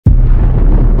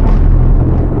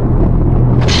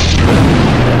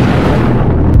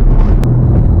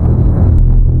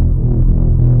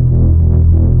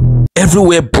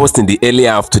Everywhere burst in the early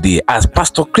hour of today as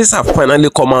Pastor Chris have finally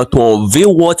come out to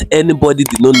unveil what anybody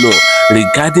did not know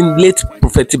regarding late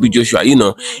prophet TB Joshua. You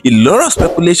know, a lot of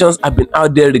speculations have been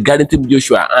out there regarding TB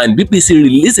Joshua, and BBC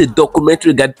released a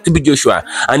documentary regarding TB Joshua,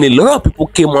 and a lot of people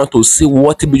came out to see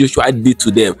what TB Joshua did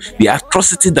to them, the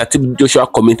atrocity that TB Joshua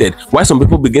committed. While some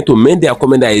people began to make their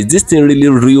comment that is this thing really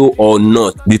real or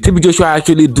not? Did TB Joshua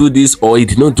actually do this or he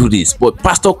did not do this? But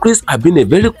Pastor Chris have been a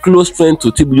very close friend to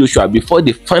TB Joshua before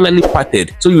they finally parted.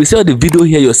 So you will see the video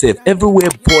here yourself.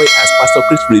 Everywhere boy as Pastor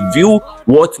Chris review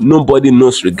what nobody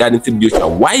knows regarding TB Joshua,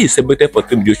 why he celebrated for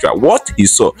TB Joshua, what he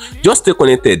saw. Just stay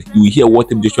connected, you will hear what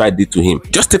TB Joshua did to him.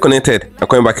 Just stay connected. I'm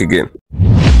coming back again.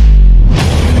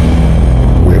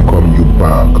 Welcome you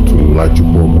back to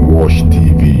LAJUPOG Watch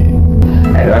TV.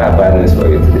 I don't have bad news for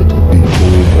you today. The home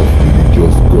of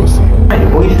religious gossip.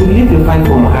 But you should believe you find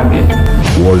for Mohammed.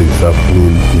 What is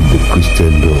happening in the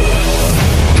Christendom?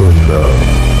 Join now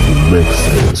to make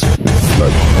sense with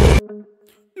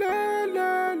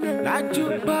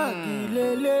LAJUPOG.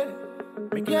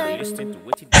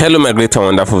 Hello my great and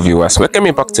wonderful viewers,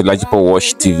 welcome back to LAJUPOG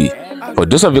Watch TV. For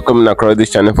those of you coming across this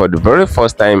channel for the very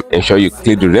first time, ensure you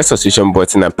click the red subscription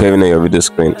button appearing on your video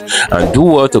screen, and do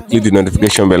well to click the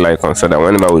notification bell icon so that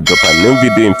whenever we drop a new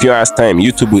video in few hours time,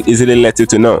 YouTube will easily let you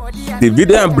to know. The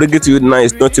video I'm bringing to you now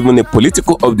is not even a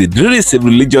political update, really is a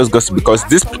religious gossip, because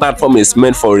this platform is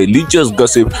meant for religious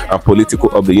gossip and political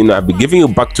update. You know, I'll be giving you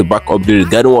back-to-back update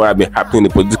regarding what has been happening in the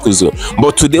political zone,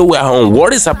 but today we are on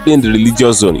what is happening in the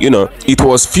religious zone. You know, it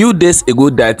was few days ago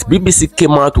that BBC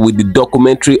came out with the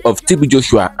documentary of TB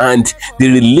Joshua, and they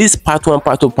released part 1,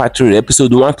 part 2, part 3,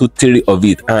 episode 1 to 3 of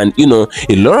it. And you know,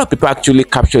 a lot of people actually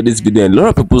captured this video, and a lot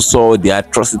of people saw the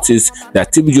atrocities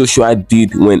that TB Joshua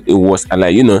did when he was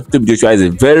alive. You know, TB Joshua is a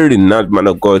very renowned man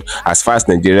of God as far as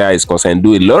Nigeria is concerned.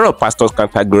 Though a lot of pastors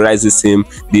categorizes him,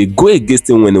 they go against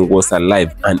him when he was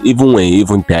alive and even when he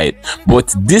even died.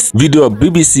 But this video of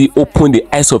BBC opened the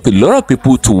eyes of a lot of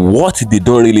people to what they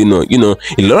don't really know. You know,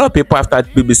 a lot of people after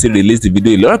BBC released the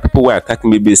video, a lot of people were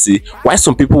attacking BBC, while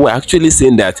some people were actually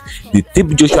saying that did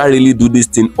TB Joshua really do this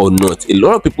thing or not. A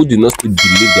lot of people did not believe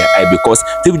their eye, because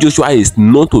TB Joshua is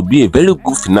known to be a very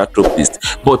good philanthropist.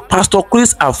 But Pastor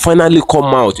Chris have finally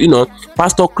come out. You know,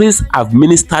 Pastor Chris have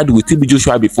ministered with TB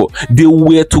Joshua before. They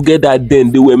were together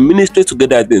then, they were ministering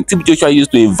together then. TB Joshua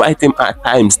used to invite him at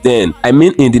times then, I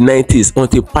mean in the 90s,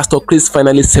 until Pastor Chris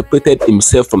finally separated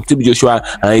himself from TB Joshua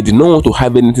and he did not want to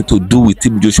have anything to do with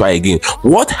TB Joshua again.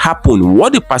 What happened?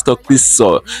 What did Pastor Chris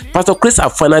saw? Pastor Chris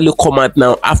have finally come out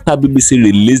now after BBC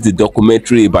released the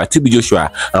documentary about TB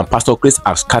Joshua, and Pastor Chris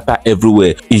have scattered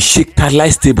everywhere. He shake that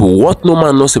light table. What no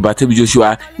man knows about TB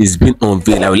Joshua is being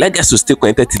unveiled. I would like us to stay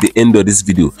connected to the end of this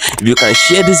video. If you can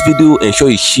share this video, ensure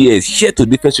you share to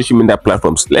different social media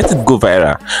platforms. Let it go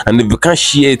viral. And if you can't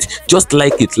share it, just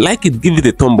like it, give it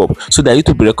a thumb up so that it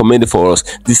will be recommended for us.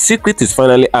 The secret is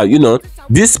finally out. You know,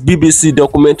 this BBC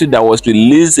documentary that was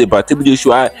released about TB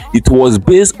Joshua, it was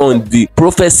based on the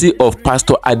prophecy of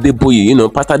Pastor Adeboye. You know,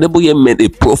 Pastor Adeboye made a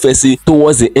prophecy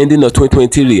towards the ending of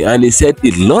 2023, and he said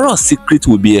a lot of secrets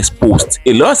will be exposed.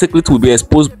 A lot of secrets will be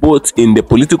exposed both in the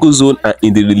political zone and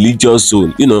in the religious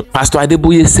zone. You know, Pastor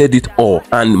Adeboye said it all,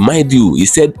 and mind you, he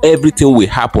said everything will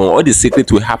happen, all the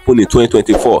secrets will happen in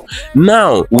 2024.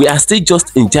 Now we are still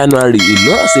just in January. A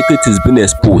lot of secrets is being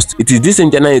exposed. It is this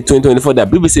in January 2024 that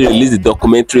BBC released the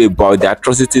documentary about the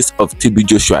atrocities of TB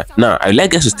Joshua. Now I would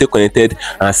like us to stay connected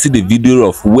and see the video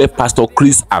of where Pastor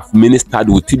Chris have ministered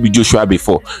with TB Joshua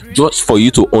before, just for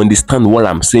you to understand what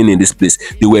I'm saying in this place.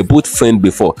 They were both friends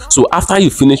before. So after you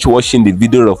finish watching the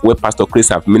video of where Pastor Chris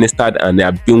have ministered and they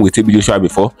have been with TB Joshua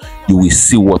before, you will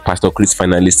see what Pastor Chris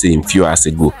finally said a few hours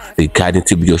ago regarding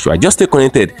TB Joshua. Just stay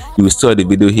connected. You will see the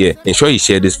video here. Ensure you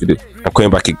share this video. I'm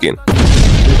coming back again.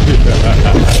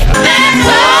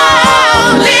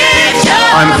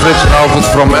 I'm Frits Rauwvoet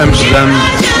from Amsterdam,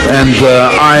 and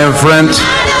I am a friend,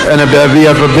 and we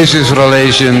have a business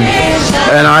relation,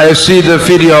 and I see the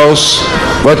videos,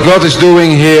 what God is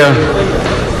doing here,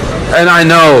 and I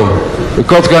know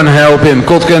God can help him,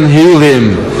 God can heal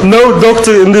him. No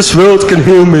doctor in this world can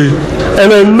heal me,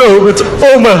 and I know with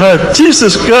all my heart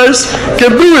Jesus Christ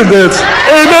can do it.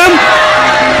 Amen.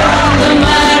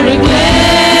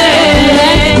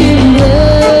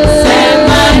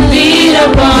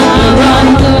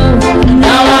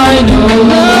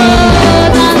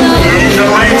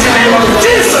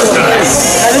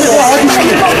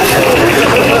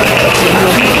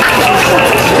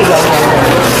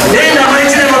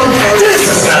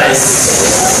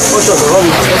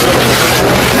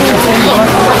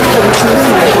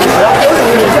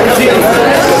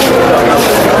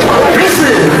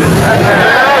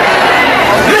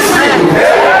 Listen.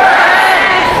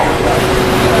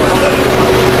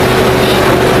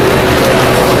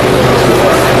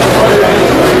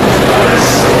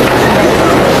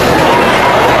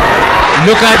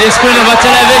 Look at the screen of a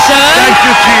television. Thank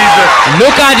you, Jesus.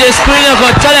 Look at the screen of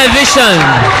a television.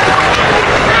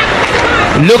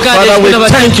 Look at Father, the we screen of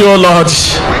a thank you, O Lord.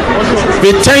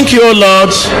 We thank you, O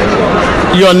Lord.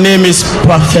 Your name is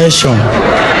perfection.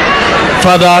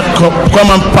 Father,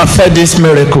 come and perfect this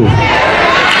miracle.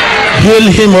 Heal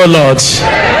him, O Lord.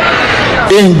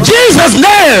 In Jesus'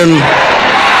 name.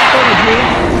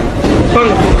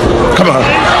 Come on.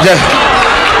 Yeah.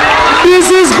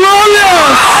 This is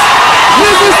glorious.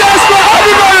 This is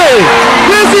extraordinary.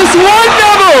 This is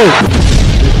wonderful.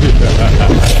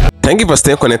 Thank you for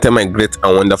staying connected, my great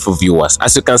and wonderful viewers.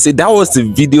 As you can see, that was the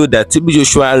video that TB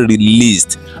Joshua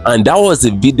released, and that was the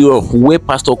video of where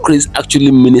Pastor Chris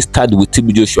actually ministered with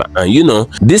TB Joshua. And you know,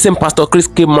 this same Pastor Chris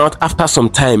came out after some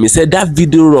time. He said that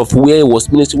video of where he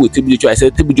was ministering with TB Joshua, I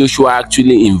said TB Joshua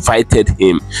actually invited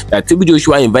him. That TB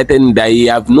Joshua invited him, that he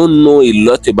have not known a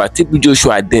lot about TB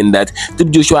Joshua then, that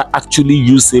TB Joshua actually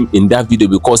used him in that video,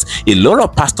 because a lot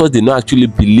of pastors did not actually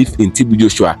believe in TB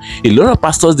Joshua. A lot of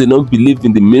pastors did not believe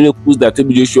in the miracles that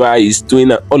TB Joshua is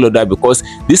doing and all of that, because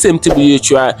this same TB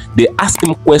Joshua, they asked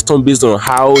him questions based on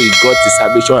how he got his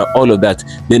salvation and all of that.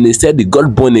 Then they said he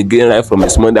got born again right from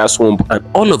his mother's womb and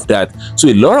all of that. So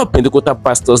a lot of Pentecostal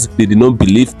pastors, they did not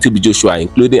believe TB Joshua,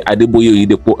 including Adeboye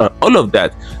Oyedepo and all of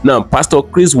that. Now Pastor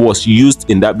Chris was used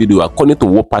in that video according to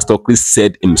what Pastor Chris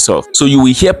said himself. So you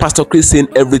will hear Pastor Chris saying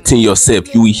everything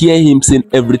yourself. You will hear him saying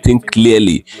everything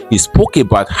clearly. He spoke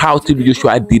about how TB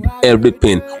Joshua did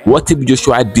everything, what TB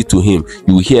Joshua did to him.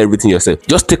 You will hear everything yourself.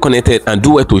 Just stay connected and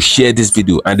do well to share this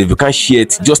video, and if you can't share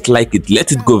it, just like it,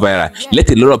 let it go viral.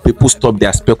 Let a lot of people stop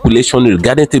their speculation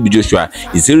regarding TB Joshua.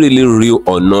 Is it really real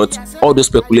or not? All those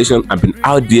speculations have been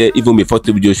out there even before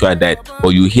TB Joshua died, but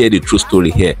you hear the true story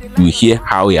here. You hear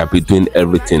how he has been doing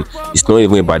everything. It's not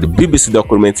even about the BBC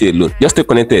documentary alone. Just stay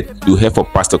connected. You hear from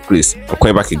Pastor Chris. I'm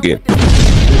coming back again.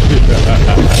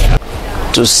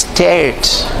 To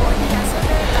start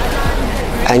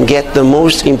and get the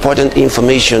most important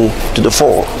information to the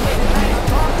fore.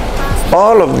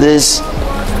 All of this,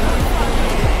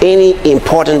 any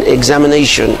important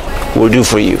examination will do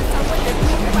for you.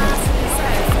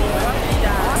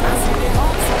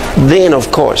 Then,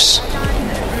 of course,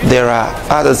 there are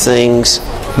other things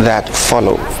that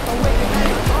follow.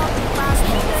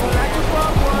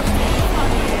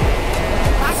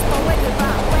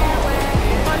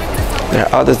 There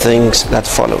are other things that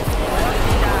follow.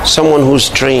 Someone who's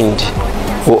trained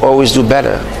will always do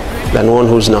better than one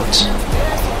who's not.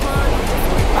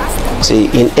 See,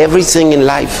 in everything in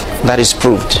life, that is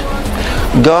proved.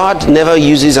 God never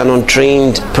uses an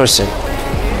untrained person.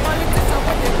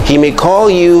 He may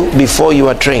call you before you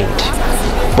are trained,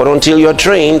 but until you are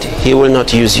trained, He will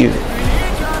not use you.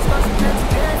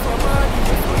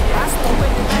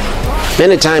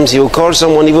 Many times He will call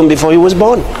someone even before he was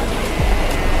born.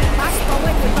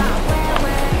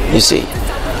 You see.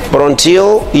 But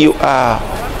until you are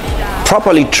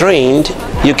properly trained,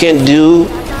 you can't do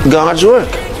God's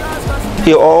work.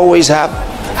 He'll always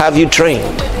have you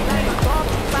trained.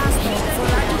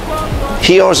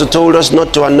 He also told us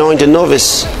not to anoint a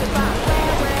novice.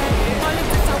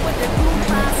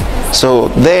 So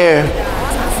there,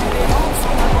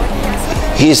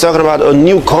 he's talking about a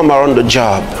newcomer on the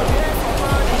job.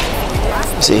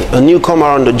 See, a newcomer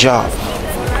on the job.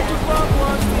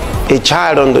 A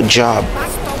child on the job.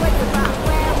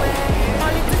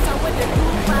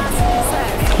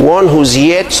 One who's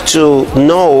yet to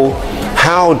know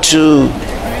how to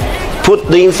put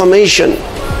the information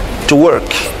to work.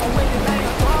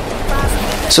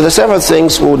 So there's several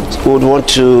things we would want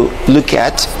to look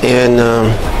at. And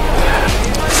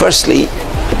firstly,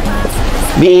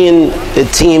 being a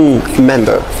team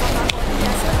member.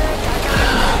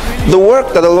 The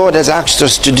work that the Lord has asked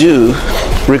us to do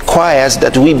requires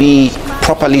that we be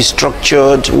properly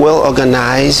structured, well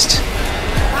organized,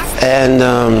 and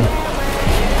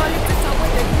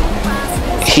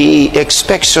He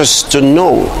expects us to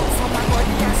know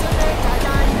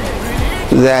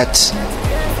that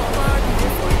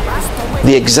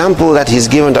the example that He's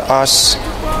given to us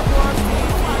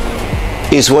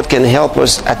is what can help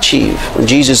us achieve.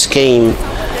 Jesus came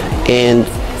and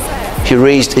He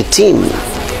raised a team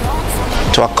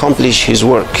to accomplish His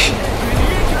work.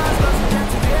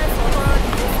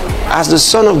 As the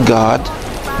Son of God,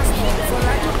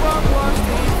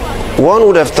 one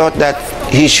would have thought that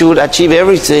He should achieve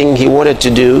everything He wanted to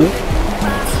do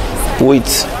with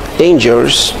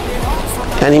angels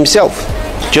and Himself.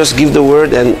 Just give the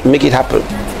word and make it happen.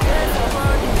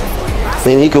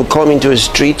 Then He could come into a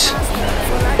street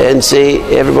and say,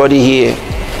 everybody here,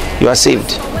 you are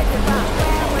saved.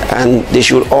 And they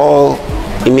should all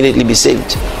immediately be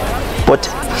saved. But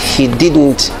he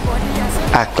didn't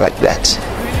act like that,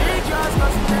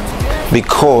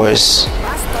 because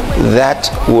that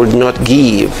would not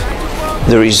give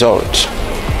the result.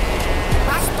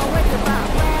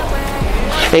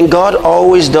 And God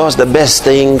always does the best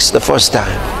things the first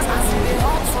time.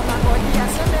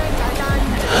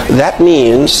 That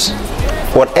means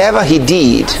whatever he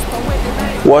did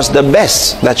was the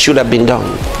best that should have been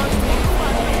done.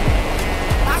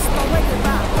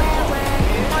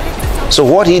 So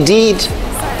what he did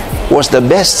was the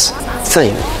best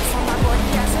thing.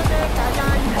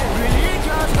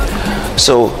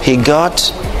 So he got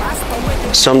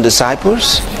some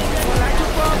disciples,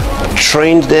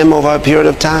 trained them over a period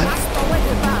of time,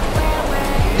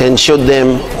 and showed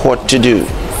them what to do.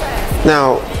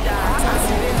 Now,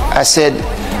 I said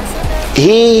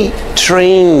he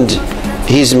trained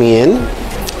his men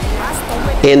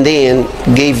and then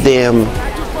gave them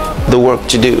the work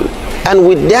to do. And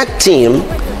with that team,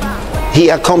 he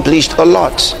accomplished a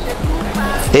lot.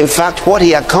 In fact, what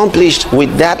he accomplished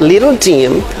with that little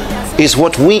team is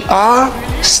what we are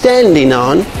standing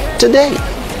on today.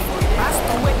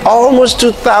 Almost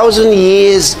 2,000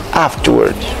 years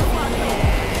afterward,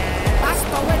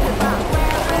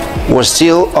 we're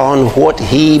still on what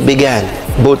he began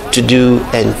both to do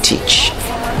and teach,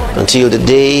 until the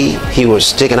day he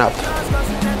was taken up.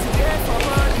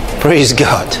 Praise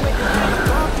God.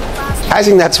 I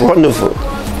think that's wonderful.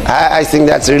 I think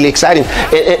that's really exciting,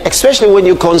 especially when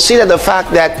you consider the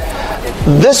fact that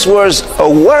this was a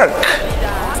work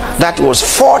that was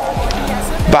fought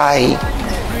by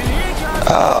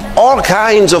all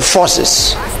kinds of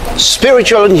forces,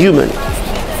 spiritual and human.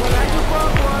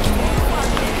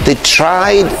 They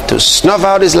tried to snuff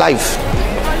out his life.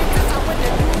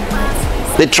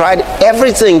 They tried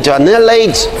everything to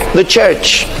annihilate the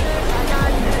church.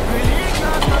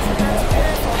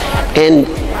 And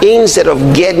instead of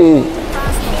getting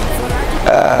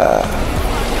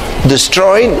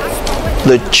destroyed,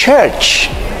 the church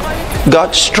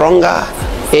got stronger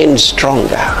and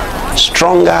stronger,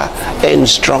 stronger and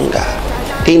stronger,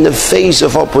 in the face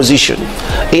of opposition,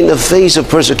 in the face of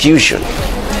persecution.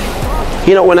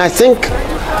 You know, when I think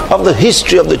of the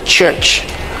history of the church,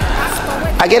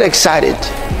 I get excited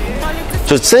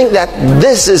to think that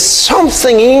this is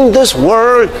something in this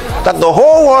world that the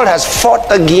whole world has fought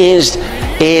against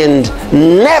and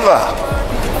never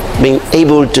been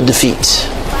able to defeat.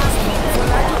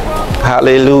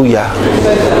 Hallelujah.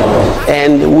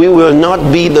 And we will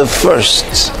not be the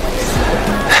first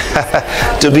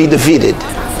to be defeated.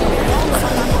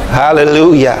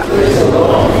 Hallelujah.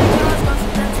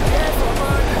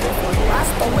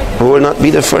 We will not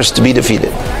be the first to be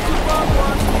defeated.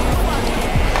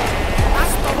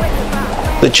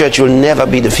 The church will never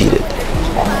be defeated.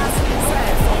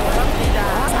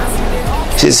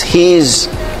 It is his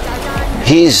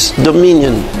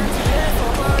dominion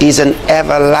is an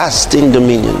everlasting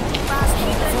dominion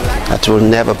that will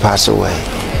never pass away.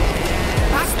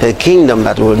 A kingdom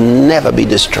that will never be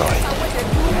destroyed.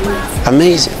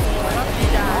 Amazing.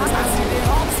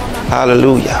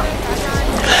 Hallelujah.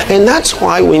 And that's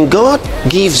why when God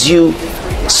gives you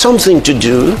something to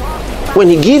do, when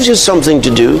he gives you something to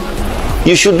do,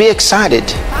 you should be excited,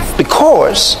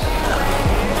 because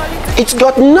it's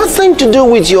got nothing to do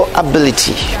with your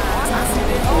ability.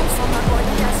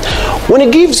 When he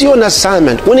gives you an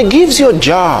assignment, when he gives you a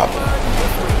job,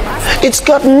 it's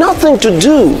got nothing to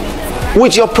do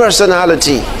with your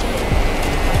personality.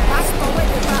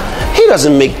 He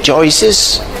doesn't make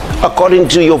choices according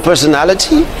to your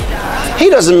personality. He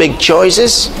doesn't make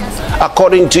choices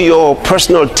according to your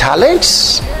personal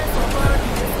talents.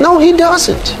 No, he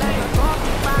doesn't.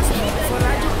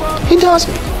 He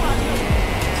doesn't.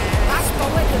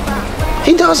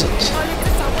 He doesn't.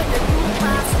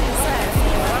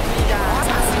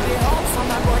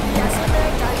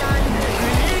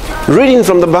 Reading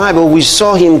from the Bible, we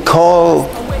saw him call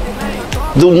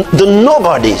the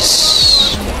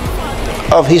nobodies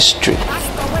of history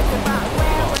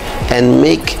and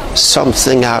make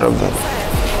something out of them.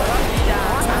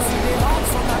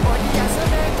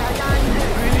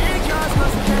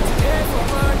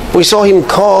 We saw him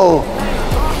call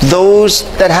those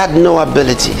that had no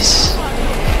abilities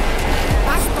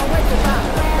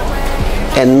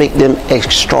and make them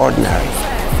extraordinary.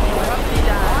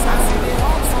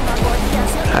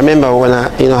 I remember when I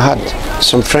had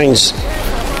some friends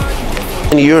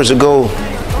years ago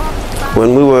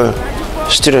when we were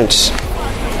students,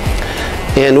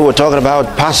 and we were talking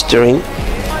about pastoring,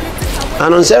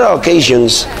 and on several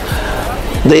occasions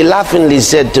they laughingly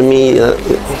said to me,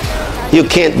 "You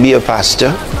can't be a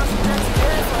pastor."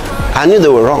 I knew they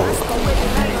were wrong.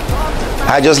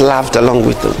 I just laughed along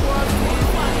with them.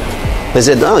 They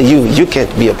said, "No, you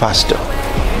can't be a pastor."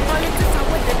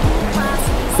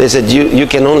 They said, you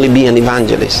can only be an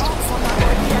evangelist.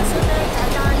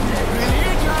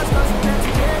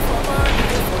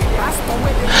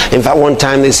 In fact, one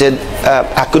time they said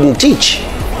I couldn't teach,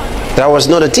 that I was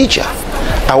not a teacher.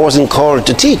 I wasn't called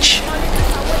to teach.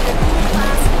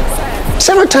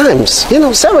 Several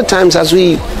times as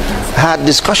we had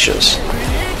discussions,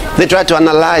 they tried to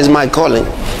analyze my calling.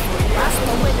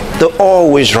 They're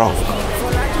always wrong.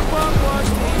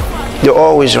 They're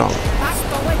always wrong.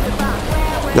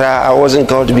 That I wasn't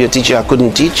called to be a teacher, I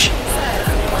couldn't teach.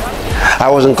 I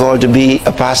wasn't called to be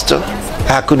a pastor,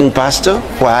 I couldn't pastor.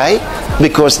 Why?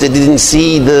 Because they didn't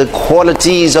see the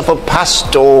qualities of a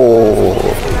pastor.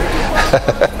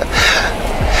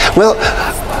 Well,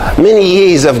 many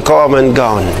years have come and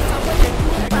gone,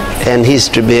 and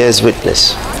history bears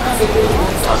witness.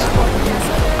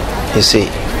 You see,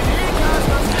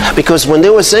 because when they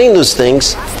were saying those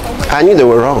things, I knew they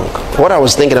were wrong. What I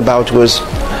was thinking about was,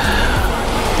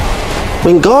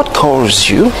 when God calls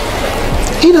you,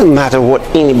 it doesn't matter what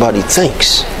anybody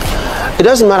thinks. It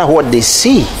doesn't matter what they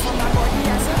see.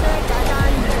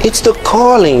 It's the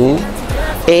calling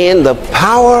and the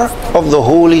power of the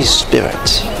Holy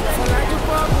Spirit.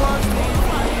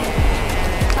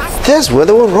 That's where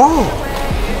they were wrong.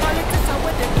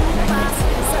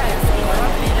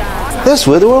 That's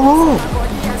where they were wrong.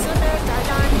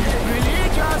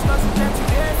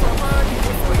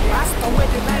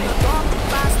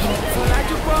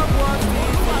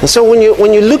 And so when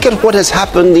you look at what has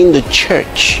happened in the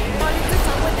church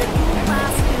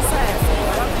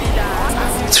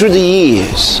through the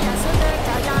years,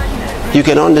 you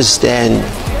can understand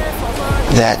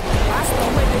that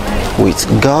with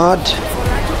God,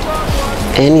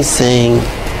 anything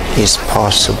is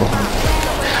possible.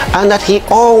 And that He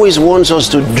always wants us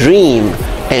to dream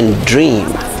and dream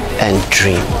and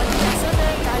dream.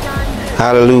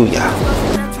 Hallelujah.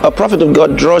 A prophet of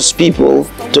God draws people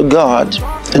to God,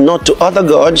 and not to other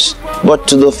gods, but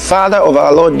to the Father of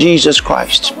our Lord Jesus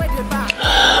Christ.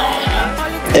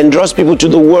 And draws people to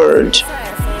the Word,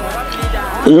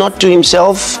 not to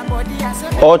himself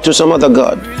or to some other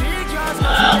God.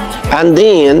 And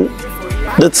then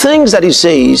the things that he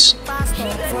says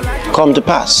come to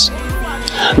pass.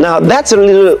 Now that's a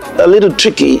little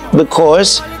tricky,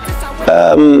 because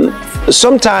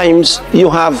sometimes you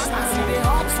have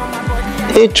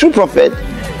a true prophet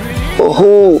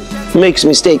who makes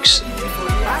mistakes,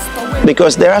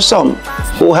 because there are some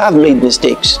who have made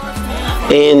mistakes.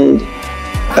 And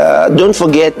don't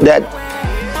forget that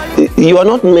you are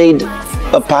not made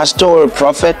a pastor or a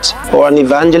prophet or an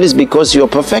evangelist because you're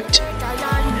perfect.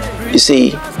 You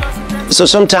see, so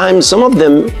sometimes some of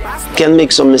them can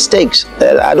make some mistakes.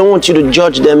 I don't want you to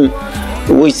judge them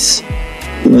with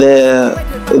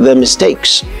the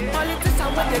mistakes.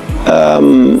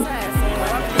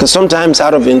 Because sometimes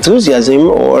out of enthusiasm,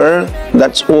 or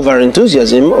that's over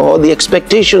enthusiasm, or the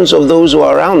expectations of those who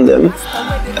are around them,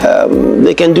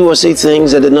 they can do or say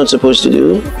things that they're not supposed to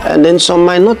do, and then some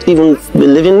might not even be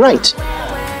living right,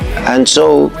 and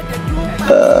so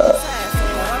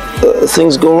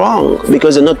things go wrong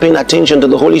because they're not paying attention to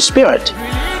the Holy Spirit.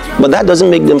 But that doesn't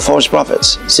make them false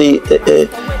prophets. See,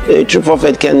 a true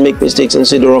prophet can make mistakes and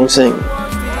say the wrong thing,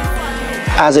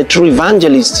 as a true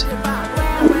evangelist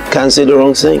can say the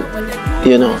wrong thing,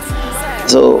 you know.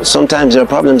 So sometimes there are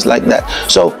problems like that.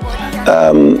 So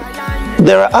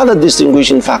there are other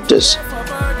distinguishing factors.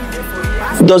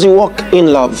 Does he walk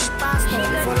in love?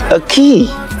 A key,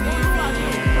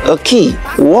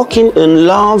 walking in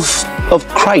love of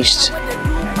Christ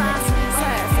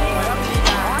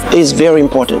is very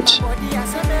important.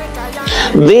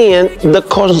 Then the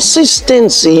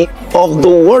consistency of the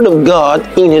Word of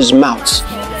God in his mouth.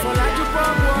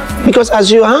 Because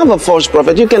as you have a false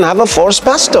prophet, you can have a false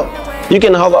pastor. You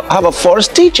can have a false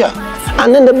teacher.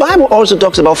 And then the Bible also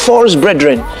talks about false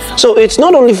brethren. So it's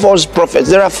not only false prophets.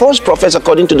 There are false prophets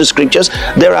according to the scriptures.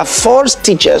 There are false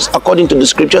teachers according to the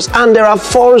scriptures. And there are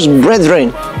false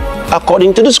brethren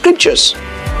according to the scriptures.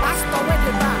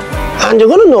 And you're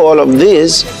going to know all of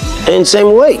this in the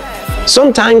same way.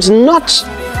 Sometimes not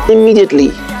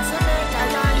immediately.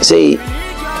 Say,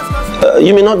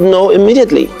 you may not know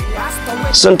immediately.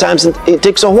 Sometimes it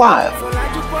takes a while.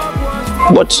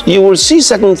 But you will see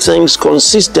certain things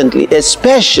consistently,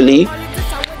 especially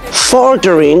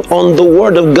faltering on the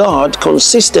Word of God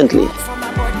consistently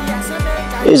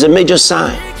is a major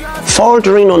sign.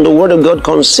 Faltering on the Word of God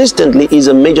consistently is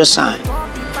a major sign.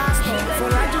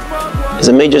 It's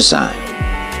a major sign.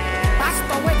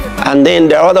 And then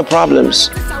there are other problems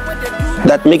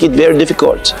that make it very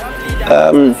difficult.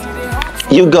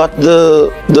 You got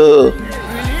the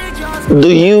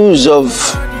use of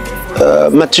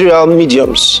material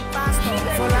mediums.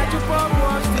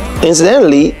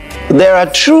 Incidentally, there are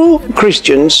true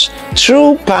Christians,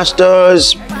 true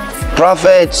pastors,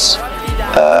 prophets,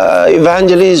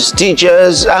 evangelists,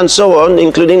 teachers, and so on,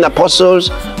 including apostles.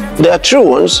 There are true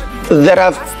ones that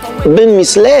have been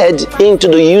misled into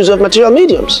the use of material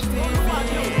mediums.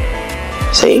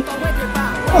 See?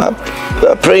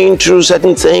 Praying through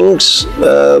certain things.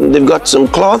 They've got some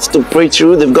cloth to pray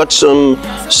through. They've got some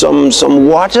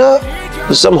water,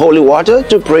 some holy water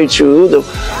to pray through.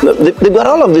 They've got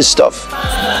all of this stuff.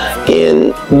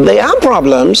 And there are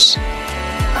problems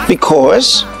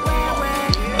because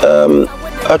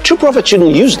a true prophet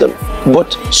shouldn't use them,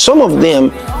 but some of them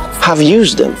have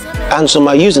used them and some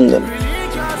are using them.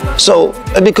 So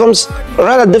it becomes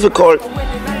rather difficult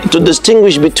to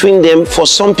distinguish between them for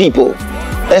some people,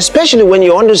 especially when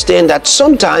you understand that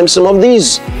sometimes some of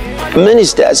these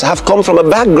ministers have come from a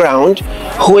background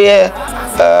where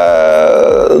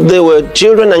they were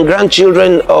children and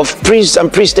grandchildren of priests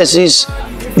and priestesses,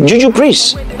 juju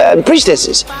priests and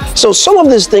priestesses. So some of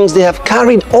these things they have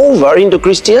carried over into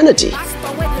Christianity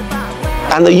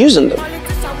and they're using them.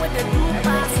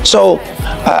 So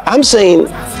I'm saying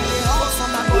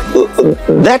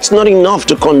that's not enough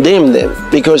to condemn them,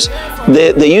 because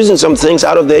they're using some things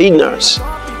out of their ignorance,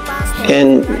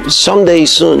 and someday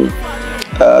soon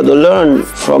they'll learn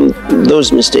from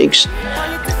those mistakes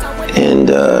and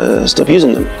stop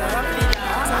using them.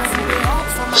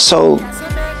 So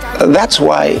that's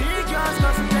why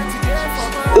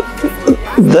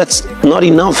that's not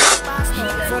enough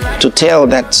to tell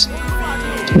that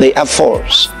they are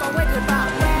false.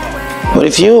 But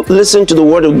if you listen to the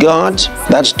word of God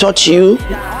that's taught you,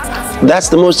 that's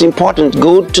the most important.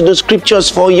 Go to the scriptures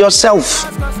for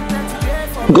yourself.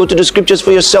 Go to the scriptures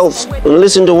for yourself and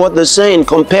listen to what they're saying.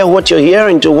 Compare what you're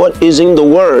hearing to what is in the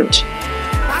word.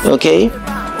 Okay?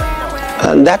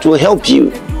 And that will help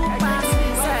you.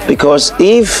 Because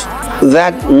if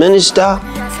that minister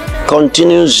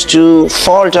continues to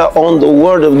falter on the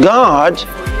word of God,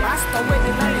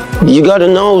 you got to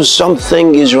know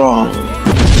something is wrong.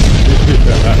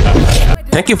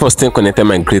 Thank you for staying connected,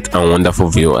 my great and wonderful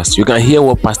viewers. You can hear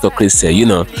what Pastor Chris said. You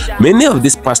know, many of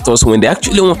these pastors, when they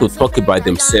actually want to talk about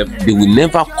themselves, they will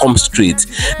never come straight.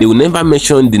 They will never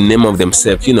mention the name of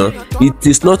themselves. You know, it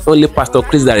is not only Pastor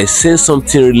Chris that is saying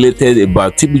something related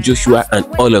about TB Joshua and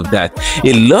all of that.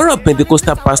 A lot of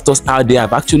Pentecostal pastors out there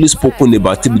have actually spoken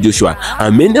about TB Joshua,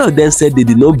 and many of them said they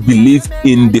did not believe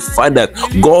in the fact that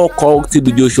God called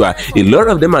TB Joshua. A lot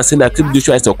of them are saying that TB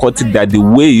Joshua is occultic, that the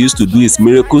way he used to do his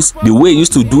miracles, the way he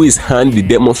used to do his hand, the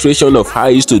demonstration of how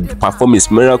he used to perform his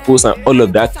miracles and all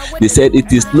of that, they said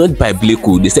it is not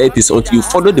biblical. They said it is until you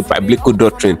follow the biblical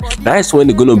doctrine, that is when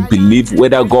they're going to believe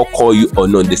whether God called you or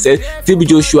not. They said TB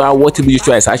Joshua, what TB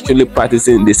Joshua is actually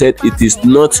practicing, they said it is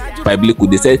not biblical.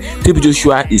 They said TB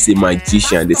Joshua is a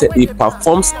magician. They said he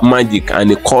performs magic and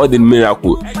he called it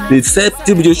miracle. They said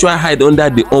TB Joshua hide under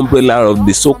the umbrella of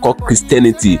the so-called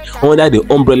Christianity, under the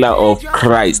umbrella of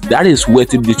Christ. That is where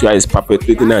TB Joshua is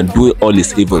perpetrating and doing all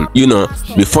his evil. You know,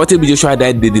 before TB Joshua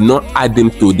died, they did not add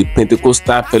him to the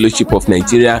Pentecostal Fellowship of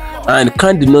Nigeria, and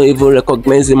Khan did not even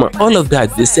recognize him and all of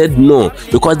that. They said no,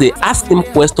 because they asked him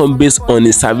questions based on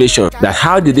his salvation, that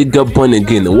how did he get born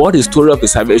again, what is the story of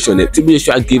his salvation. And TB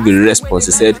Joshua gave a response.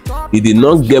 He said he did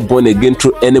not get born again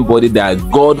through anybody, that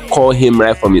God called him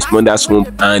right from his mother's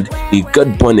womb, and he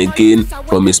got born again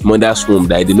from his mother's womb,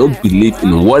 that he did not believe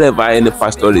in whatever any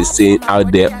pastor is saying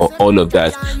out there or all of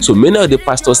that. So many of the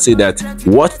pastors say that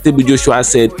what TB Joshua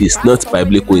said is not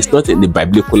biblical, it's not in the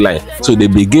biblical line. So they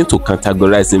begin to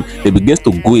categorize him, they begin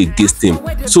to go against him.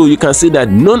 So you can see that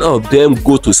none of them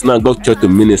go to synagogue church to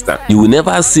minister. You will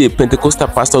never see a Pentecostal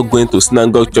pastor going to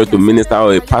synagogue church to minister,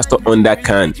 or a pastor under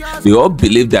Khan. They all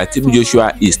believe that TB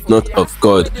Joshua is not of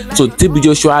God. So TB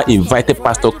Joshua invited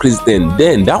Pastor Chris then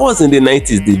that was in the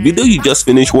 90s. The video you just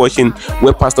finished watching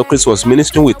where Pastor Chris was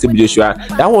ministering with TB Joshua,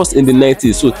 that was in the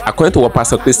 90s. So according to what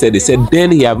Pastor Chris said, they said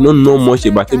then he have not known much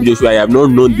about TB Joshua. I have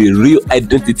not known the real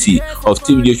identity of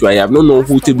TB Joshua. I have not known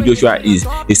who TB Joshua is.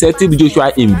 He said TB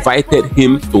Joshua invited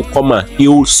him to come and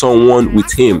heal someone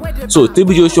with him. So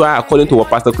TB Joshua, according to what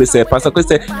Pastor Chris said,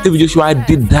 TB Joshua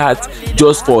did that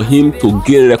just for him to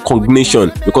gain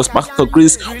recognition, because Pastor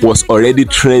Chris was already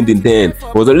trending then.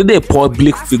 He was already a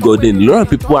public figure then. A lot of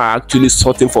people are actually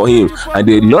searching for him, and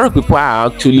a lot of people are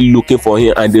actually looking for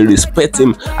him, and they respect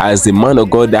him as the man of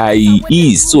God that he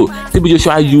is. So TB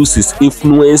Joshua used his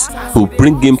influence to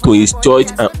bring him to his church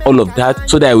and all of that,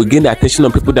 so that he will gain the attention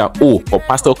of people that, oh, for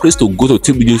Pastor Chris to go to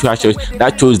TB Joshua church,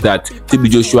 that shows that TB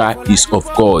Joshua is of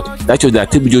God. That shows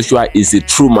that TB Joshua is a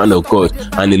true man of God.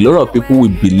 And a lot of people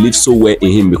will believe so well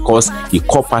in him because he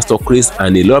called Pastor Chris,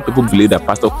 and a lot of people believe that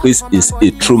Pastor Chris is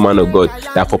a true man of God.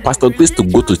 That for Pastor Chris to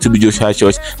go to TB Joshua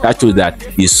church, that shows that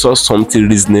he saw something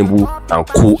reasonable and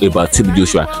cool about TB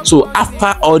Joshua. So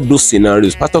after all those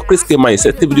scenarios, Pastor Chris came and he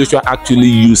said TB Joshua actually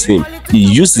used him.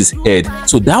 He used his head.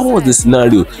 So that was the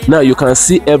scenario. Now you can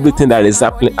see everything that is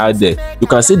happening out there. You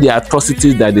can see the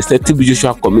atrocities that they said TB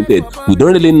Joshua committed. We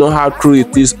don't really know how true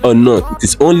it is or not. It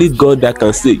is only God that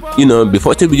can say. You know,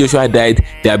 before TB Joshua died,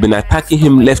 they have been attacking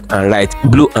him left and right,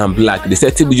 blue and black. They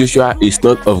said TB Joshua is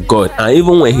not of God. And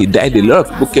even when he died, a lot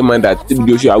of people came out that TB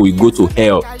Joshua will go to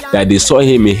hell, that they saw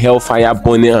him in hellfire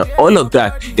burning and all of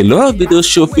that. A lot of videos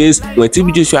show face when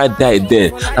TB Joshua died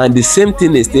then, and the same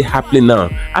thing is still happening now.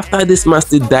 After this man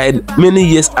still died, many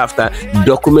years after, the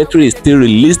documentary is still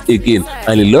released again,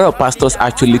 and a lot of pastors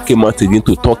actually came out again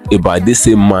to talk about this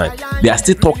same man. They are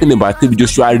still talking about TB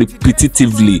Joshua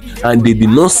repetitively, and they did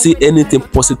not see anything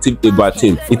positive about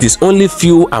him. It is only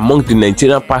few among the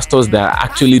Nigerian pastors that are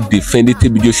actually defending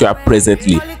TB Joshua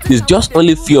presently. It's just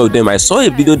only few of them. I saw a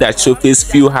video that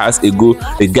showcased few hours ago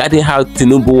regarding how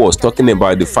Tinubu was talking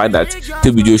about the fact that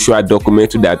TB Joshua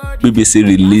documentary that BBC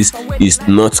released is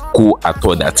not cool at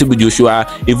all. That TB Joshua,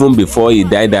 even before he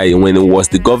died, that when he was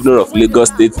the governor of Lagos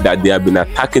State, that they have been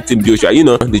attacking TB Joshua. You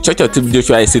know, the church of TB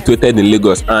Joshua is situated in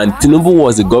Lagos, and Tinubu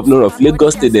was the governor of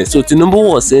Lagos State then. So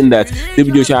Tinubu was saying that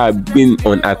TB Joshua had been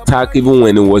on attack even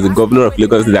when he was the governor of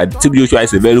Lagos State, that TB Joshua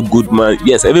is a very good man.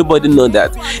 Yes, everybody know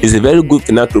that. He's a very good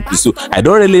philanthropist. So I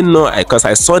don't really know, because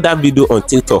I saw that video on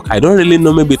TikTok. I don't really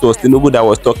know, maybe it was Tinubu that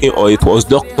was talking or it was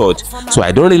doctored. So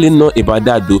I don't really know about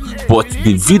that though. But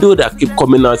the video that keep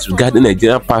coming out regarding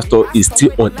Nigerian pastor is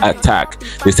still on attack.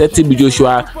 They said TB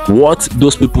Joshua, what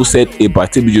those people said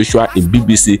about TB Joshua in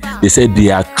BBC, they said they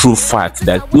are true facts,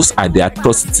 that those are the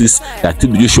atrocities that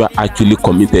TB Joshua actually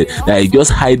committed, that he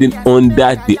just hiding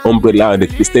under the umbrella of the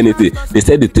Christianity. They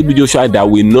said the TB Joshua that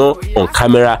we know on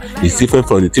camera is different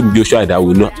from the TB Joshua that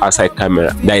we know outside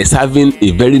camera, that is having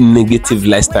a very negative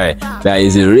lifestyle, that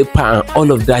is a raper and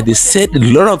all of that. They said a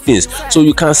lot of things, so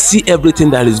you can see everything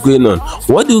that is going on.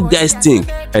 What do you guys think?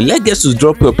 And let's get to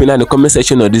drop your opinion in the comment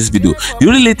section of this video. Do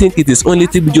you really think it is only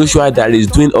TB Joshua that is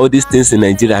doing all these things in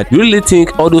Nigeria? Do you really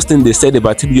think all those things they said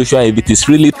about TB Joshua, if it is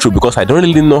really true? Because I don't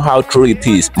really know how true it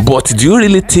is. But do you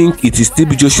really think it is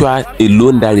TB Joshua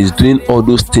alone that is doing all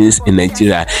those things in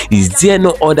Nigeria? Is there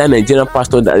no other Nigerian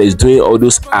pastor that is doing all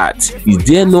those acts? Is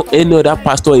there no any other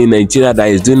pastor in Nigeria that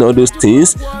is doing all those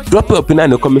things? Drop your opinion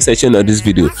in the comment section of this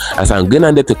video, as I'm going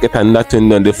on there to get another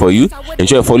 20 on there for you.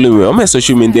 Ensure following me on my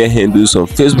social media handles on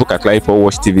Facebook at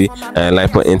LAJUPOG TV and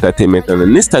LAJUPOG Entertainment, and on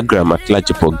Instagram at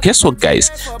LAJUPOG. Guess what,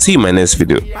 guys? See you in my next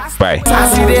video. Bye.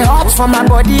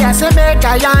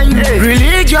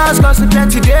 Religious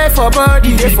consequence today for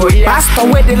body. Pastor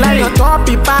with the line on top,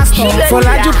 pastor for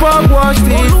LAJUPOG Watch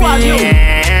TV.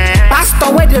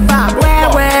 Pastor with the back,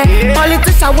 where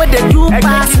politician with the do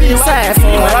pass himself.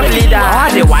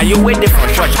 Why you waiting for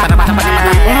church?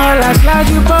 All as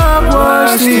LAJUPOG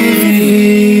Watch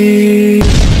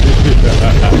TV.